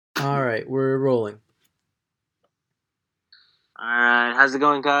All right, we're rolling. All right, how's it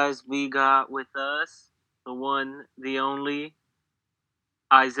going, guys? We got with us the one, the only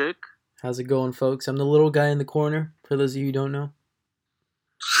Isaac, How's it going, folks? I'm the little guy in the corner, for those of you who don't know.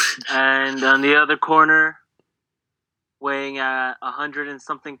 and on the other corner, weighing at 100 and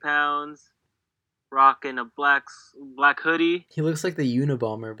something pounds, rocking a black hoodie. He looks like the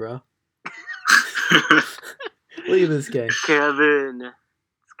Unabomber, bro. Look at this guy. Kevin.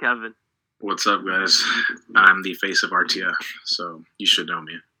 It's Kevin. What's up, guys? I'm the face of RTF, so you should know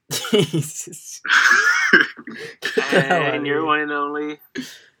me. Jesus. Get the hell out And of your here. one and only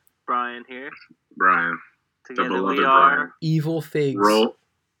Brian here. Brian, Together beloved we are. Brian. Evil figs. Rolling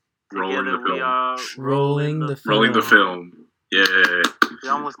Together the we film. are Rolling the film. Rolling the film. Yeah. We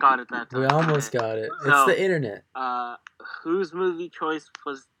almost got it that time. We almost got it. It's So- the internet. Whose movie choice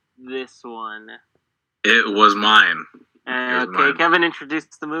was this one? It was mine. Okay, mine. Kevin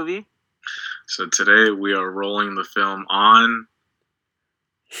introduced the movie. So today we are rolling the film on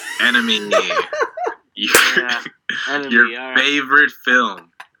Enemy. Yeah, Enemy. Your all right. favorite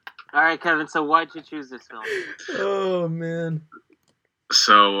film. All right, Kevin. So why'd you choose this film? Oh, man.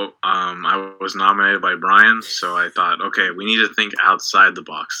 So I was nominated by Brian, so I thought, okay, we need to think outside the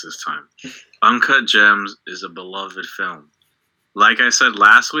box this time. Uncut Gems is a beloved film. Like I said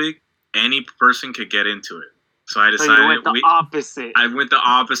last week, any person could get into it. So I So decided you went the opposite. I went the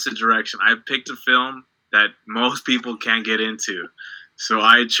opposite direction. I picked a film that most people can't get into. So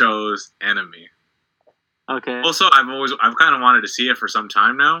I chose Enemy. Okay. Also, I've kind of wanted to see it for some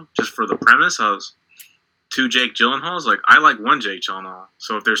time now, just for the premise. I was two Jake Gyllenhaals. Like, I like one Jake Gyllenhaal,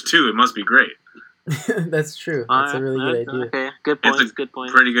 so if there's two, it must be great. That's true. That's a really good idea. Okay, good It's points. a Good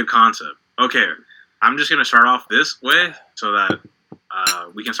points. Pretty good concept. Okay, I'm just gonna start off this way so that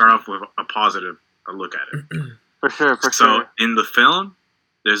we can start off with a positive look at it. For sure. So in the film,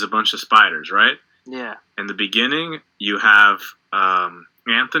 there's a bunch of spiders, right? Yeah. In the beginning, you have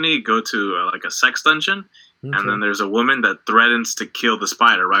Anthony go to like a sex dungeon, Okay. and then there's a woman that threatens to kill the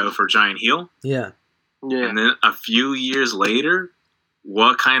spider right with her giant heel. Yeah. Yeah. And then a few years later,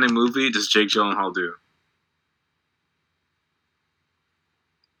 what kind of movie does Jake Gyllenhaal do?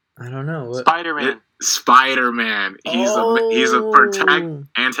 I don't know. What? Spider-Man. Spider-Man. He's a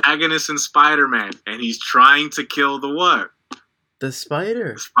antagonist in Spider-Man, and he's trying to kill the what? The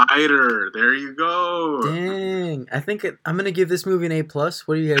spider. Spider. There you go. Dang. I think I'm going to give this movie an A+.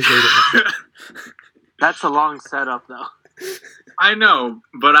 What do you guys rate it? That's a long setup, though. I know,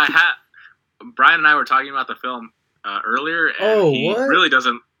 but Brian and I were talking about the film earlier, and Oh, he what? really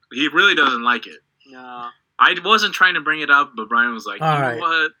doesn't like it. No. I wasn't trying to bring it up, but Brian was like, All you right. know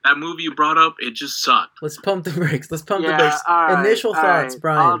what? That movie you brought up, it just sucked. Let's pump the brakes. Let's pump the Yeah, brakes. all right, Initial all thoughts, right.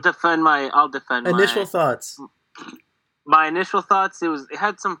 Brian. I'll defend Initial thoughts. my initial thoughts. It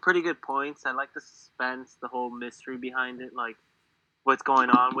had some pretty good points. I like the suspense, the whole mystery behind it, like what's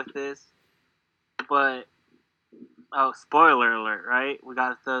going on with this. But spoiler alert, right? We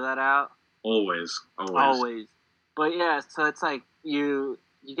gotta throw that out. Always. But yeah, so it's like you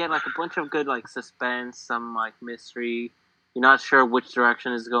get like a bunch of good like suspense, some like mystery. You're not sure which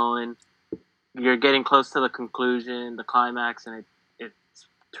direction is going. You're getting close to the conclusion, the climax, and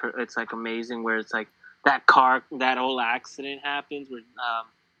it's like amazing. Where it's like that whole accident happens where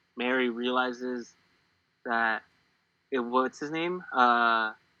Mary realizes that what's his name?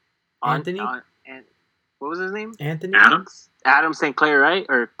 Anthony? And what was his name? Anthony? Adam St. Clair, right?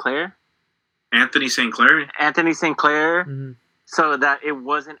 Or Claire? Anthony St. Clair? Anthony St. Clair. Mhm. So that it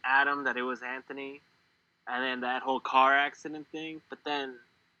wasn't Adam, that it was Anthony. And then that whole car accident thing. But then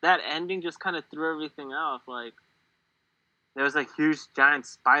that ending just kind of threw everything off. Like, there was a huge giant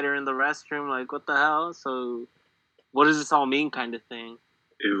spider in the restroom. Like, what the hell? So, what does this all mean kind of thing?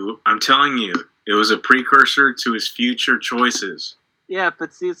 I'm telling you, it was a precursor to his future choices. Yeah,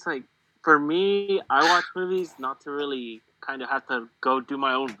 but see, it's like, for me, I watch movies not to really kind of have to go do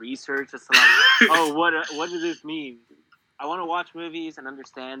my own research. It's like, oh, what does this mean? I want to watch movies and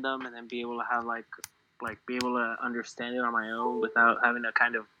understand them, and then be able to have be able to understand it on my own without having to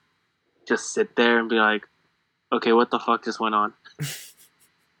kind of just sit there and be like, okay, what the fuck just went on?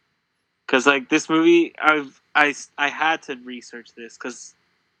 Because like this movie, I had to research this because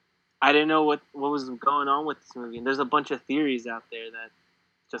I didn't know what was going on with this movie, and there's a bunch of theories out there that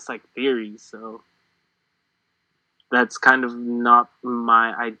just like theories, so that's kind of not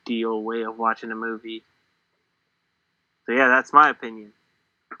my ideal way of watching a movie. So yeah, that's my opinion.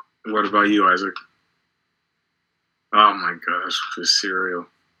 What about you, Isaac? Oh my gosh, the cereal.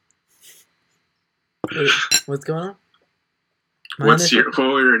 Wait, what's going on? What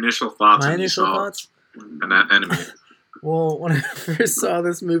were your initial thoughts My when you initial saw thoughts? an Enemy? Well, when I first saw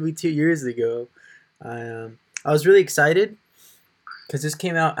this movie 2 years ago, I was really excited because this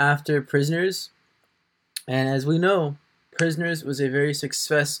came out after Prisoners, and as we know, Prisoners was a very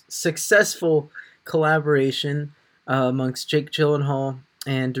successful collaboration amongst Jake Gyllenhaal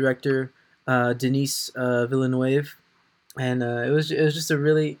and director Denis Villeneuve, and it was just a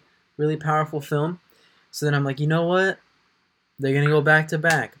really powerful film. So then I'm like, you know what? They're gonna go back to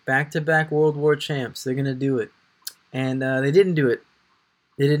back World War champs. They're gonna do it, and they didn't do it.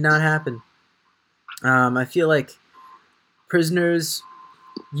 It did not happen. I feel like Prisoners.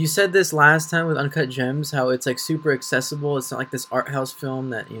 You said this last time with Uncut Gems, how it's like super accessible. It's not like this art house film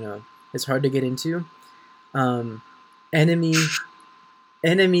that it's hard to get into. Um, Enemy,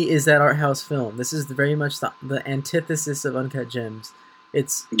 Enemy is that art house film. This is very much the antithesis of Uncut Gems.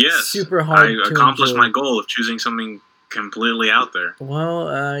 It's super hard. I accomplished my goal of choosing something completely out there.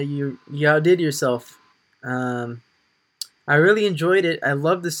 Well, you outdid yourself. I really enjoyed it. I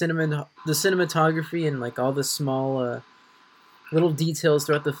love the cinematography and like all the small little details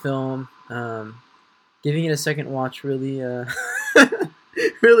throughout the film. Giving it a second watch really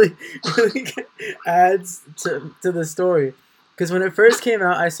really adds to the story. Because when it first came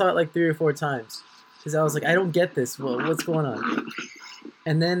out, I saw it like 3 or 4 times. Because I was like, I don't get this. What's going on?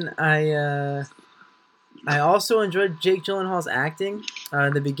 And then I also enjoyed Jake Gyllenhaal's acting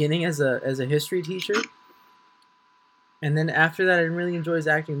in the beginning as a history teacher. And then after that, I didn't really enjoy his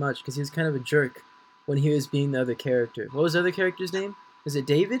acting much because he was kind of a jerk when he was being the other character. What was the other character's name? Was it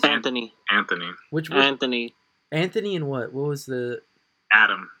David? Anthony. Which one? Anthony. Anthony and what? What was the...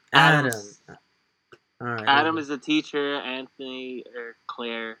 Adam. All right. Adam is the teacher. Anthony or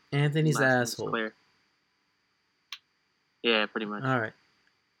Claire. Anthony's the asshole. Claire. Yeah, pretty much. All right.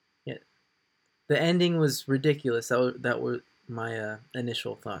 Yeah. The ending was ridiculous. That were my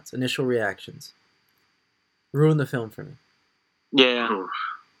initial thoughts, initial reactions. Ruined the film for me. Yeah. Ooh.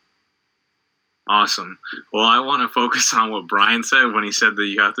 Awesome. Well, I want to focus on what Brian said when he said that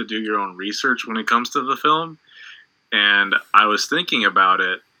you have to do your own research when it comes to the film. And I was thinking about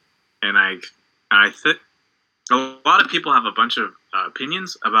it, and I think a lot of people have a bunch of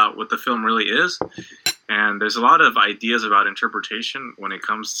opinions about what the film really is, and there's a lot of ideas about interpretation when it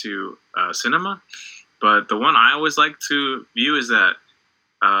comes to cinema. But the one I always like to view is that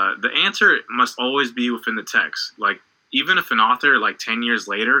the answer must always be within the text. Like, even if an author, like 10 years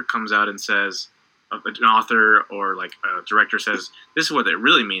later, comes out and says, an author or like a director says, this is what it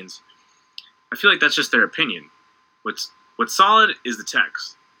really means, I feel like that's just their opinion. What's solid is the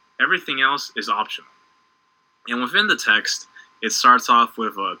text. Everything else is optional. And within the text, it starts off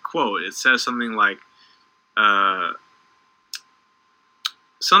with a quote. It says something like,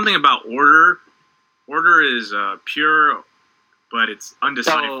 something about order. Order is pure, but it's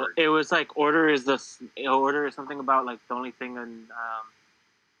undeciphered. So it was like order is something about like the only thing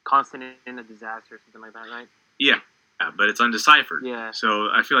constant in a disaster or something like that, right? Yeah, but it's undeciphered. Yeah. So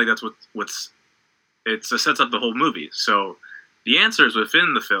I feel like that's it sets up the whole movie. So the answer is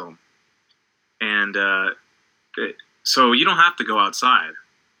within the film, and so you don't have to go outside.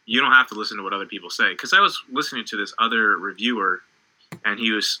 You don't have to listen to what other people say. Because I was listening to this other reviewer, and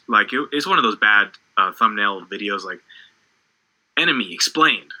he was like, it's one of those bad thumbnail videos, like enemy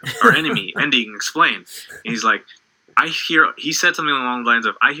explained or enemy ending explained. And he's like, he said something along the lines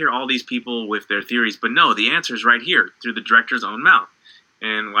of, I hear all these people with their theories, but no, the answer is right here through the director's own mouth.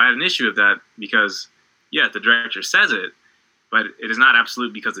 And I had an issue with that because, yeah, the director says it, but it is not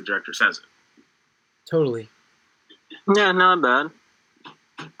absolute because the director says it. Totally. Yeah, not bad.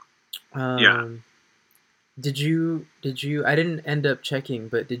 Yeah. Did you? I didn't end up checking,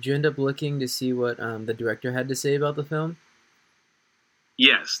 but did you end up looking to see what the director had to say about the film?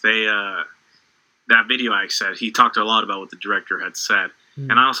 Yes, they. That video I said, he talked a lot about what the director had said,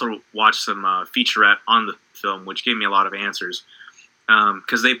 and I also watched some featurette on the film, which gave me a lot of answers.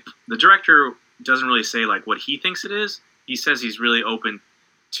 Because the director doesn't really say like what he thinks it is. He says he's really open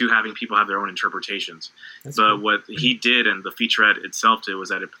to having people have their own interpretations. But cool. What he did and the featurette itself did was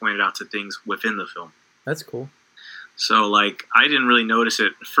that it pointed out to things within the film. That's cool. So like I didn't really notice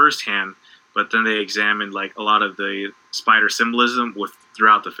it firsthand, but then they examined like a lot of the spider symbolism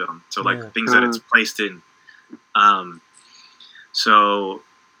throughout the film. So like things that it's placed in. So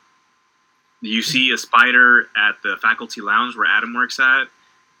you see a spider at the faculty lounge where Adam works at.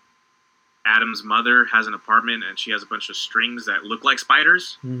 Adam's mother has an apartment, and she has a bunch of strings that look like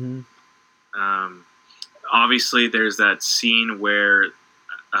spiders. Mm-hmm. Obviously, there's that scene where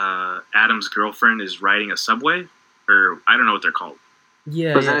Adam's girlfriend is riding a subway, or I don't know what they're called.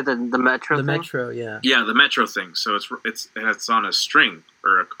 Yeah, was that the metro? The thing? metro, yeah. Yeah, the metro thing. So it's on a string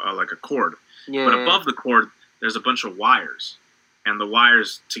or like a cord. Yeah. But above the cord, there's a bunch of wires, and the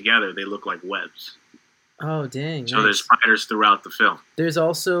wires together they look like webs. Oh, dang! So there's spiders throughout the film. There's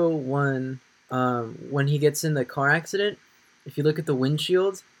also one when he gets in the car accident. If you look at the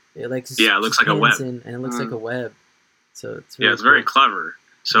windshield, it like it looks like a web, and it looks like a web. So it's it's very clever.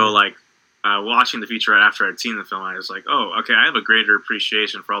 So like watching the featurette after I'd seen the film, I was like, oh, okay, I have a greater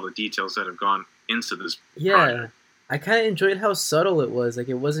appreciation for all the details that have gone into this. Yeah, project. I kind of enjoyed how subtle it was. Like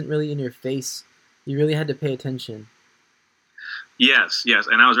it wasn't really in your face. You really had to pay attention. Yes,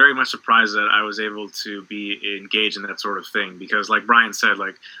 and I was very much surprised that I was able to be engaged in that sort of thing because, like Brian said,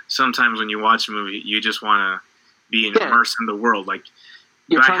 like sometimes when you watch a movie, you just want to be immersed in the world. Like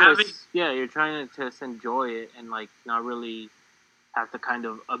you're trying to just enjoy it and like not really have to kind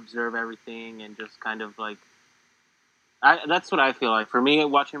of observe everything and just kind of like. That's what I feel like. For me,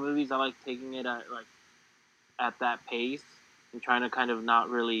 watching movies, I like taking it at that pace and trying to kind of not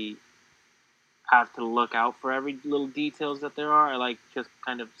really have to look out for every little details that there are. I like just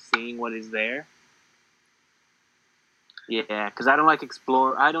kind of seeing what is there. Yeah, because I don't like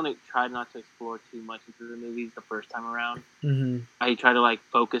explore. I don't try not to explore too much into the movies the first time around. Mm-hmm. I try to like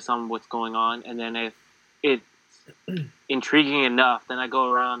focus on what's going on, and then if it's intriguing enough, then I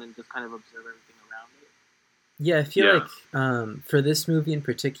go around and just kind of observe everything around it. Yeah, I feel like for this movie in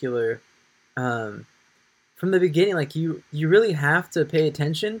particular, from the beginning, like you really have to pay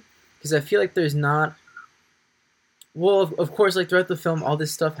attention. Because I feel like there's not... Well, of course, like throughout the film, all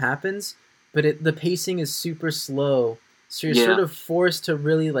this stuff happens, but the pacing is super slow. So you're sort of forced to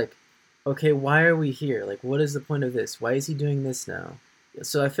really like, okay, why are we here? Like, what is the point of this? Why is he doing this now?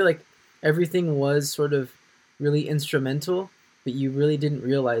 So I feel like everything was sort of really instrumental, but you really didn't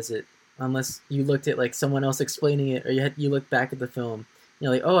realize it unless you looked at like someone else explaining it, or you look back at the film.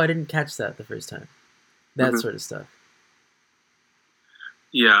 You're like, oh, I didn't catch that the first time. That sort of stuff.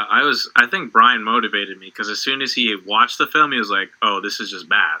 Yeah, I think Brian motivated me because as soon as he watched the film, he was like, "Oh, this is just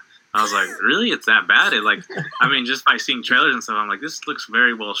bad." I was like, "Really? It's that bad?" It I mean, just by seeing trailers and stuff, I'm like, "This looks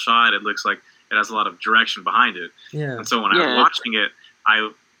very well shot. It looks like it has a lot of direction behind it." Yeah. And so when I was watching it,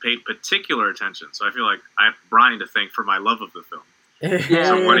 I paid particular attention. So I feel like I have Brian to thank for my love of the film. Yeah.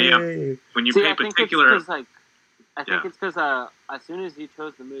 So when you pay particular, I think it's because as soon as you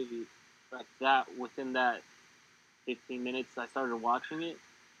chose the movie, like that within that 15 minutes I started watching it,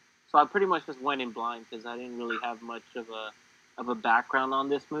 so I pretty much just went in blind because I didn't really have much of a background on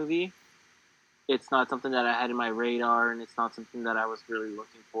this movie. It's not something that I had in my radar, and it's not something that I was really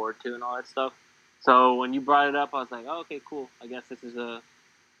looking forward to and all that stuff. So when you brought it up, I was like, oh, okay, cool. I guess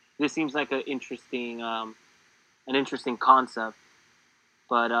this seems like an interesting concept.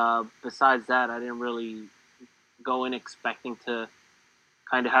 But besides that, I didn't really go in expecting to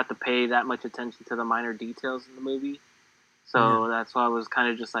kind of have to pay that much attention to the minor details in the movie. So that's why I was kind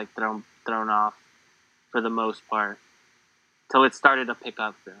of just like thrown off for the most part till it started to pick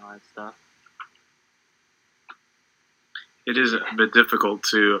up and all that stuff. It is a bit difficult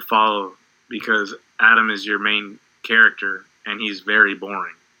to follow because Adam is your main character and he's very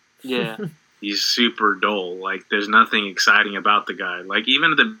boring. Yeah. He's super dull. Like there's nothing exciting about the guy. Like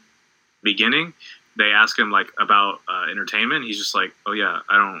even at the beginning, they ask him like about entertainment. He's just like, "Oh yeah,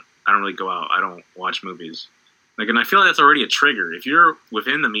 I don't really go out. I don't watch movies." Like, and I feel like that's already a trigger. If you're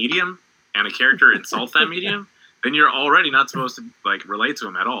within the medium and a character insults that medium, then you're already not supposed to like relate to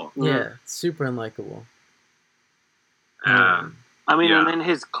him at all. Yeah, super unlikable. I mean, and then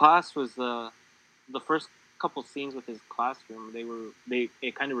his class was the first couple scenes with his classroom.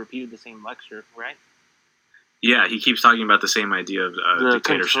 It kind of repeated the same lecture, right? Yeah, he keeps talking about the same idea of the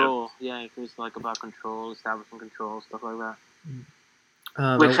dictatorship. Control. Yeah, it was like about control, establishing control, stuff like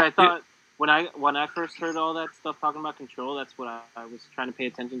that. Which I thought when I first heard all that stuff talking about control, that's what I was trying to pay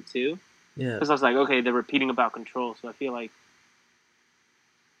attention to. Yeah. Because I was like, okay, they're repeating about control, so I feel like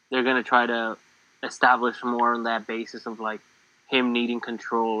they're gonna try to establish more on that basis of like him needing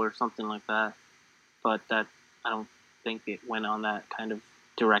control or something like that. But that I don't think it went on that kind of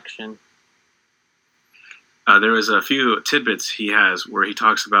direction. There was a few tidbits he has where he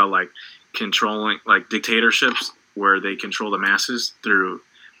talks about like controlling like dictatorships where they control the masses through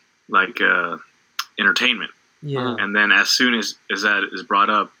like entertainment. Yeah. And then as soon as that is brought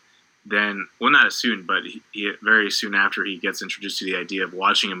up, then well not as soon, but he very soon after he gets introduced to the idea of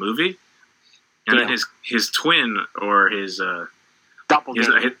watching a movie, and then his twin or his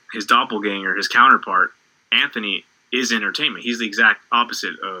doppelganger, his counterpart, Anthony, is entertainment. He's the exact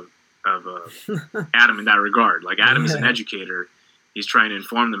opposite of Adam in that regard. Like Adam is an educator. He's trying to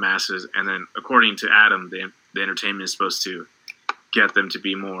inform the masses, and then according to Adam, the entertainment is supposed to get them to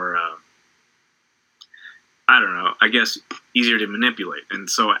be more, I don't know, I guess easier to manipulate. And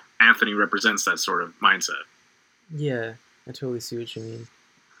so Anthony represents that sort of mindset. Yeah, I totally see what you mean.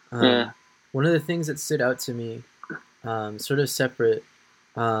 Yeah. One of the things that stood out to me, sort of separate,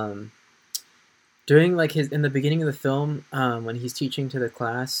 um, during like his in the beginning of the film, when he's teaching to the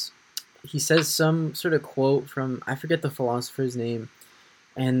class, he says some sort of quote from I forget the philosopher's name,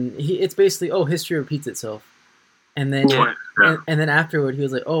 and it's basically, oh, history repeats itself, and then Yeah. and then afterward he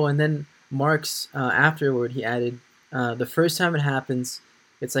was like, oh, and then Marx, afterward he added, the first time it happens,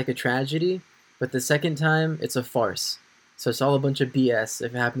 it's like a tragedy, but the second time it's a farce. So it's all a bunch of BS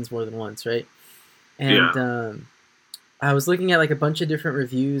if it happens more than once, right? And I was looking at like a bunch of different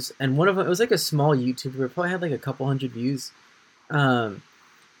reviews, and one of them, it was like a small YouTuber, it probably had like a couple hundred views. Um,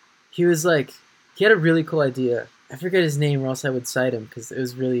 he was like, he had a really cool idea. I forget his name, or else I would cite him because it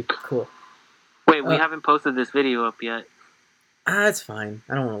was really cool. Wait, we haven't posted this video up yet. It's fine.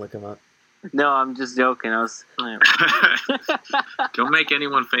 I don't want to look him up. No, I'm just joking. I was. Don't make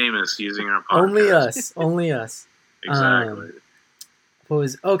anyone famous using our podcast. Only us. Only us. Exactly. What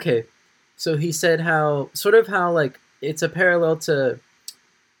was okay? So he said how like it's a parallel to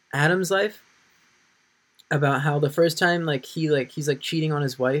Adam's life, about how the first time he's like cheating on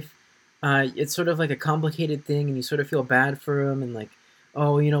his wife. It's sort of like a complicated thing, and you sort of feel bad for him, and like,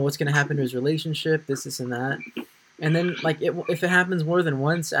 oh, you know what's gonna happen to his relationship, this and that. And then, like, if it happens more than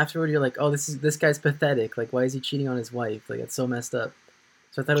once, afterward, you're like, oh, this guy's pathetic. Like, why is he cheating on his wife? Like, it's so messed up.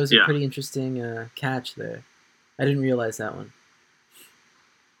 So I thought it was a pretty interesting catch there. I didn't realize that one.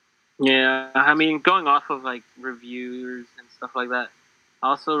 Yeah, I mean, going off of like reviewers and stuff like that, I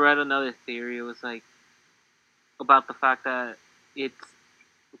also read another theory. It was like about the fact that it's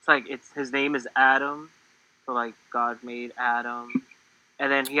his name is Adam, so like God made Adam.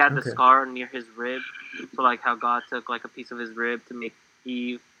 And then he had the scar near his rib, so like how God took like a piece of his rib to make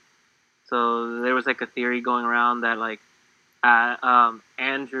Eve. So there was like a theory going around that like Anthony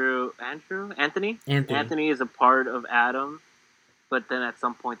is a part of Adam, but then at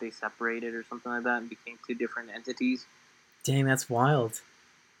some point they separated or something like that and became two different entities. Dang, that's wild.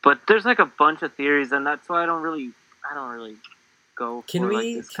 But there's like a bunch of theories, and that's why I don't really go. Can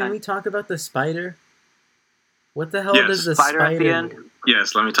we talk about the spider? What the hell Yes. does the Spider at the end? mean?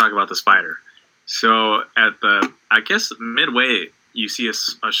 Yes, let me talk about the spider. So at I guess midway, you see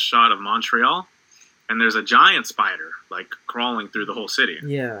a shot of Montreal, and there's a giant spider like crawling through the whole city.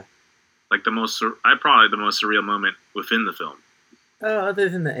 Yeah. Like probably the most surreal moment within the film. Other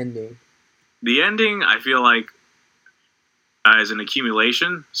than the ending. The ending, I feel like, is an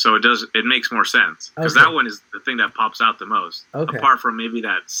accumulation, so it makes more sense because that one is the thing that pops out the most. Okay. Apart from maybe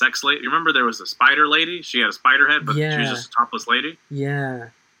that sex lady. You remember there was a spider lady? She had a spider head, but she was just a topless lady. Yeah.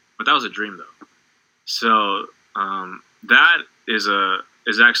 But that was a dream, though. So that is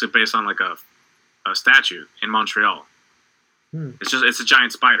actually based on like a statue in Montreal. It's a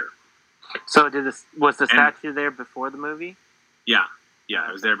giant spider. So was the statue there before the movie? Yeah,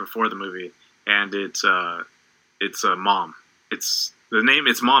 it was there before the movie, and it's a mom. It's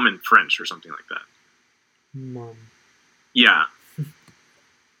mom in French or something like that. Mom. Yeah.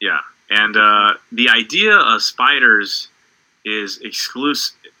 Yeah. And the idea of spiders is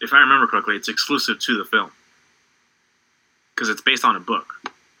exclusive, if I remember correctly, it's exclusive to the film. Because it's based on a book.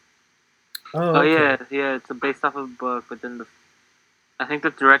 Oh, yeah, it's based off of a book, but then I think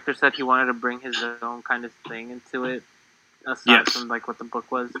the director said he wanted to bring his own kind of thing into it, aside from like what the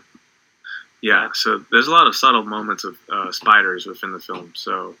book was. Yeah, so there's a lot of subtle moments of spiders within the film.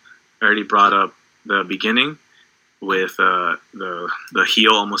 So I already brought up the beginning with the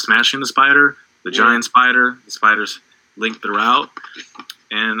heel almost smashing the spider, the giant spider, the spiders linked throughout.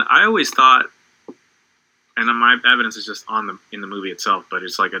 And I always thought, and my evidence is just in the movie itself, but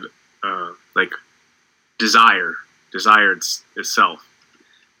it's like desired itself.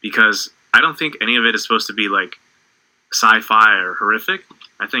 Because I don't think any of it is supposed to be like sci-fi or horrific.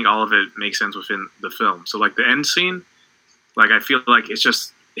 I think all of it makes sense within the film. So like the end scene, like I feel like it's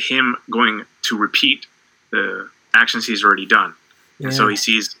just him going to repeat the actions he's already done. Yeah. And so he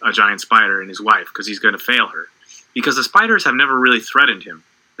sees a giant spider and his wife because he's going to fail her. Because the spiders have never really threatened him.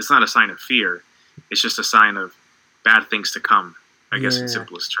 It's not a sign of fear. It's just a sign of bad things to come, I guess in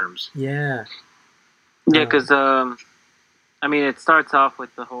simplest terms. Yeah. Yeah, because, I mean, it starts off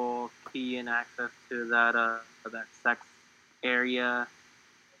with the whole key and access to that sex area.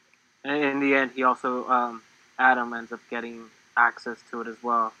 And in the end, he also, Adam ends up getting access to it as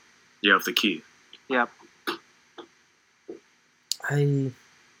well. Yeah, with the key. Yep. I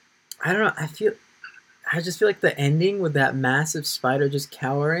don't know. I just feel like the ending with that massive spider just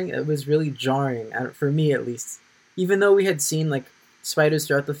cowering, it was really jarring, for me at least. Even though we had seen like spiders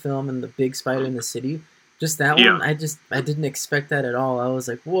throughout the film and the big spider in the city, just that one, I didn't expect that at all. I was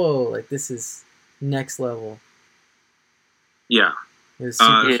like, whoa, like this is next level. Yeah. It was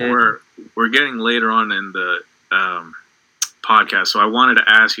super Yeah. shocking. We're getting later on in the podcast, so I wanted to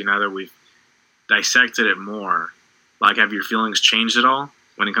ask you, now that we've dissected it more, like, have your feelings changed at all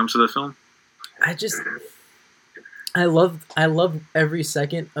when it comes to the film? I love every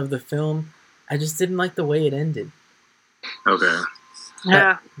second of the film. I just didn't like the way it ended. Okay.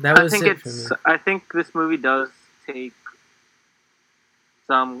 Yeah, That I was think it for me. I think this movie does take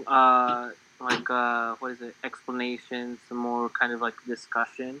some what is it, explanation, some more kind of like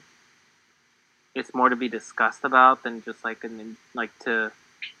discussion. It's more to be discussed about than just like to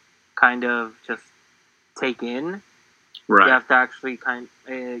kind of just take in. Right. You have to actually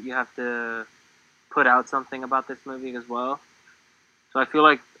you have to put out something about this movie as well. So I feel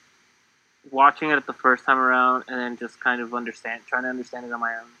like watching it the first time around and then just kind of trying to understand it on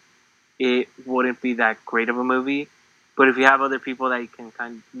my own, it wouldn't be that great of a movie. But if you have other people that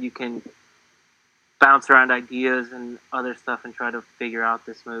you can bounce around ideas and other stuff and try to figure out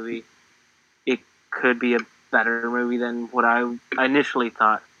this movie, it could be a better movie than what I initially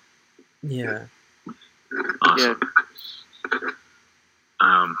thought. Yeah. Awesome.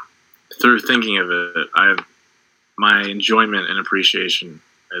 Through thinking of it, my enjoyment and appreciation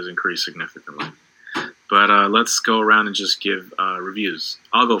has increased significantly. But let's go around and just give reviews.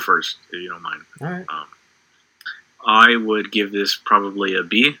 I'll go first, if you don't mind. All right. I would give this probably a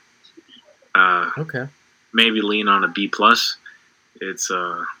B. Okay. Maybe lean on a B plus. It's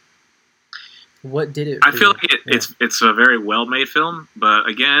What did it? I feel for you? like it's a very well made film, but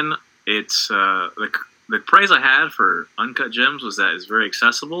again, it's the praise I had for Uncut Gems was that it's very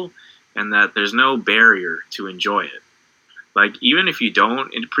accessible and that there's no barrier to enjoy it. Like, even if you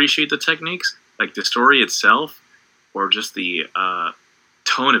don't appreciate the techniques, like the story itself or just the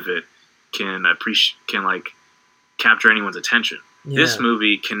tone of it can like capture anyone's attention. Yeah. This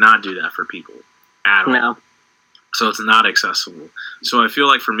movie cannot do that for people at all. No. So it's not accessible. So I feel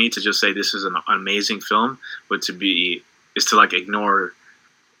like for me to just say this is an amazing film, but is to like ignore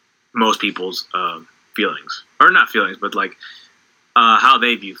most people's feelings, or not feelings, but like how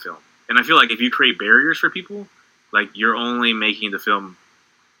they view film. And I feel like if you create barriers for people, like, you're only making the film,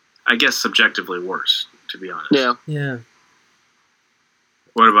 I guess, subjectively worse, to be honest. Yeah. Yeah.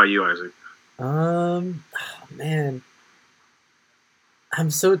 What about you, Isaac? Oh, man,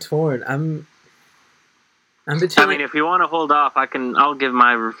 I'm so torn. I'm between. I mean, if you want to hold off, I'll give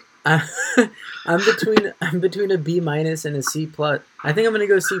my. I'm between a B minus and a C plus. I think I'm gonna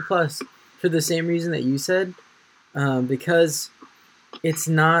go C plus for the same reason that you said, because it's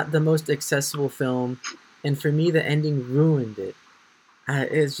not the most accessible film, and for me the ending ruined it.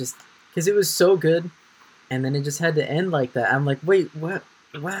 It's just because it was so good, and then it just had to end like that. I'm like, wait, what?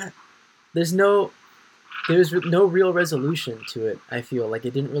 There's no real resolution to it. I feel like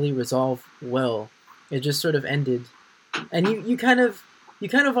it didn't really resolve well. It just sort of ended, and you kind of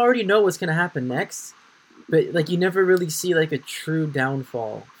already know what's gonna happen next, but like you never really see like a true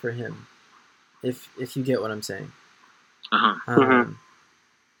downfall for him, if you get what I'm saying. Uh-huh.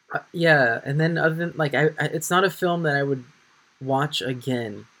 Yeah, and then other than like it's not a film that I would watch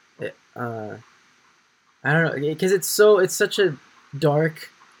again. I don't know, because it's such a dark,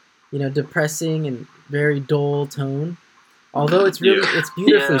 depressing and very dull tone. Although it's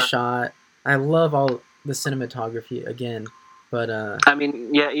beautifully shot. I love all the cinematography again, but I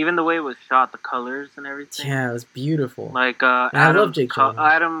mean, yeah, even the way it was shot, the colors and everything. yeah, it was beautiful. Like I love Jake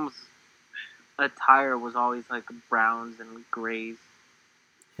Gyllenhaal. Adam's attire was always like browns and grays.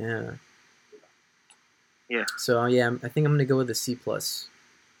 Yeah. Yeah. So yeah, I think I'm gonna go with a C plus.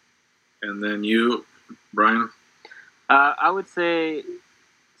 And then you, Brian? I would say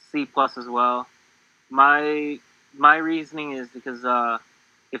C plus as well. My reasoning is because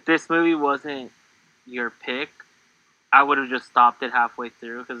if this movie wasn't your pick, I would have just stopped it halfway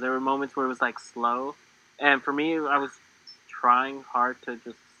through, because there were moments where it was like slow, and for me, I was trying hard to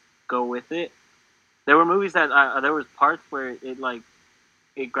just go with it. There were movies that there was parts where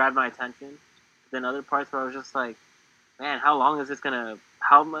it grabbed my attention, then other parts where I was just like, man, how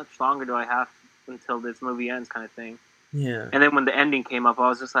much longer do I have until this movie ends, kind of thing. Yeah. And then when the ending came up, I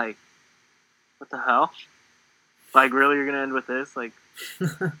was just like, what the hell? Like, really, you're gonna end with this? Like,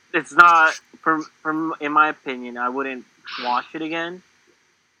 it's not, from in my opinion, I wouldn't watch it again.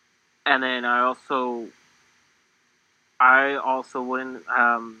 And then I also wouldn't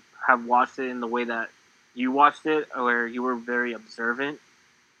have watched it in the way that you watched it, where you were very observant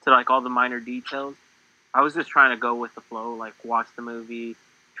to like all the minor details. I was just trying to go with the flow, like watch the movie,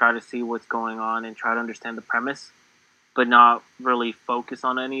 try to see what's going on, and try to understand the premise, but not really focus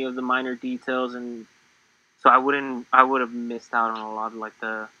on any of the minor details. And so I would have missed out on a lot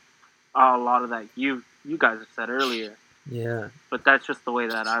of that you guys have said earlier. Yeah. But that's just the way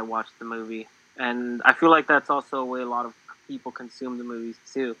that I watch the movie, and I feel like that's also a way a lot of people consume the movies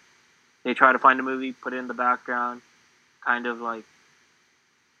too. They try to find a movie, put it in the background, kind of like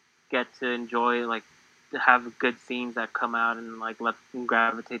get to enjoy, like to have good scenes that come out and like let them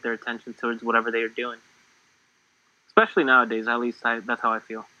gravitate their attention towards whatever they are doing. Especially nowadays, at least that's how I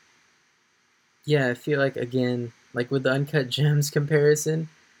feel. Yeah, I feel like, again, like with the Uncut Gems comparison,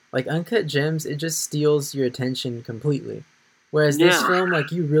 like Uncut Gems, it just steals your attention completely. Whereas this Yeah. film,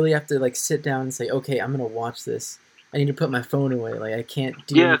 like you really have to like sit down and say, okay, I'm gonna watch this. I need to put my phone away. Like I can't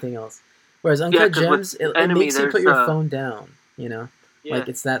do Yeah. anything else. Whereas Uncut 'cause with Gems, it Enemy, makes you put your there's, phone down. You know, Yeah, like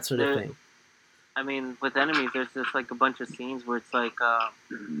it's that sort of there- thing. I mean, with Enemies, there's just like a bunch of scenes where it's like,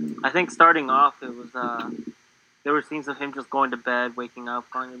 I think starting off, it was, there were scenes of him just going to bed, waking up,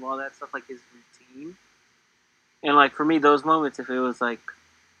 going and all that stuff, like his routine. And like for me, those moments, if it was like,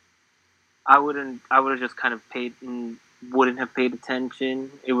 I would have just kind of wouldn't have paid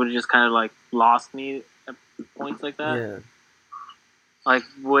attention. It would have just kind of like lost me at points like that. Yeah. Like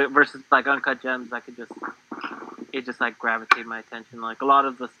versus like Uncut Gems, it just like gravitated my attention. Like a lot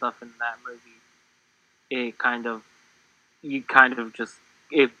of the stuff in that movie, it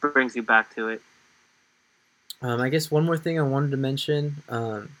brings you back to it. I guess one more thing I wanted to mention.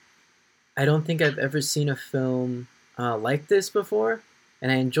 I don't think I've ever seen a film like this before,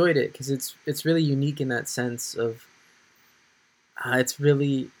 and I enjoyed it because it's really unique in that sense of it's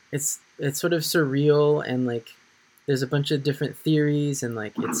sort of surreal, and like there's a bunch of different theories, and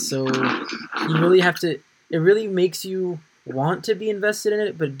like it's so you really have to. It really makes you want to be invested in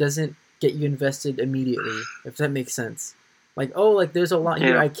it, but it doesn't get you invested immediately, if that makes sense. Like, oh, like there's a lot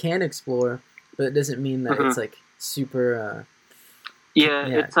here I can explore, but it doesn't mean that it's like super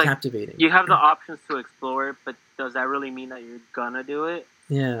it's like captivating. You have the options to explore it, but does that really mean that you're gonna do it?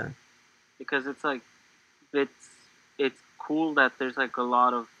 Yeah. Because it's like it's cool that there's like a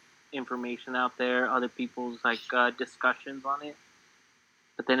lot of information out there, other people's like discussions on it.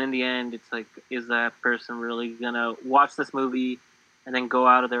 But then in the end, it's like, is that person really gonna watch this movie and then go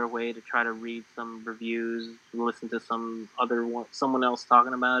out of their way to try to read some reviews, listen to someone else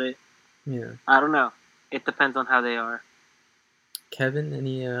talking about it? Yeah. I don't know. It depends on how they are. Kevin,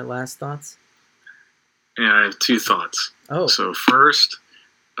 any last thoughts? Yeah, I have two thoughts. Oh. So first,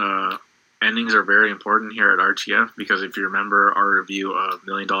 endings are very important here at RTF because if you remember our review of $1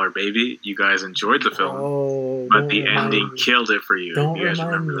 Million Baby, you guys enjoyed the film, but the ending killed it for you. Don't you guys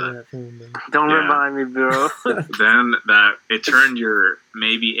remind me remember of that film, man. Don't remind me, bro. Then it turned your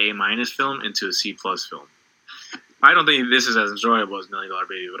maybe A- film into a C+ film. I don't think this is as enjoyable as $1 Million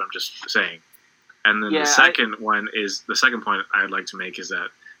Baby, but I'm just saying. And then the second point I'd like to make is that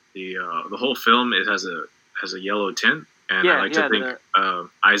the whole film has a yellow tint. And I like to think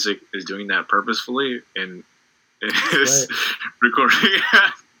Isaac is doing that purposefully in his recording.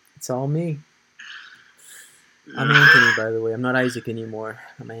 It's all me. I'm Anthony, by the way. I'm not Isaac anymore.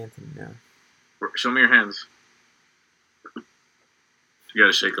 I'm Anthony now. Show me your hands. You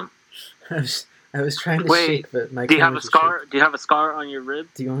gotta shake them. I was trying to shake, but my do you have a scar? Do you have a scar on your rib?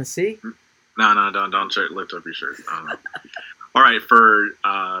 Do you want to see? No, don't lift up your shirt. All right, for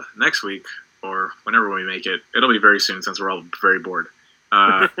next week, or whenever we make it, it'll be very soon since we're all very bored.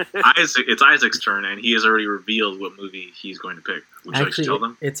 It's Isaac's turn, and he has already revealed what movie he's going to pick. Would you like to tell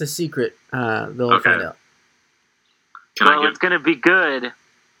them? It's a secret. They'll find out. It's going to be good,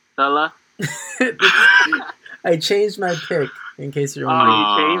 fella. I changed my pick, in case you're wondering.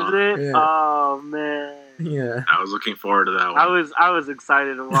 Oh, you changed it? Yeah. Oh, man. Yeah. I was looking forward to that one. I was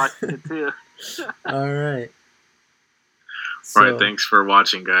excited to watch it, too. All right. All right, thanks for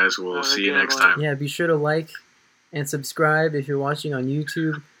watching, guys. We'll see you next time. Yeah, be sure to like and subscribe if you're watching on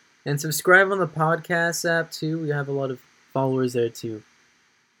YouTube. And subscribe on the podcast app, too. We have a lot of followers there, too.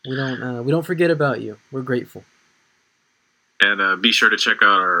 We don't forget about you. We're grateful. And be sure to check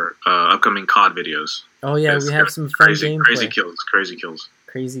out our upcoming COD videos. Oh, yeah, we have some fun gameplay.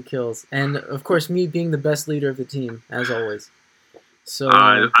 Crazy kills. And, of course, me being the best leader of the team, as always. So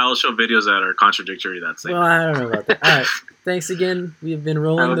I'll show videos that are contradictory to that statement. Well, I don't know about that. All right. Thanks again. We've been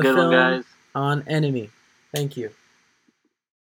rolling the film on Enemy. Thank you.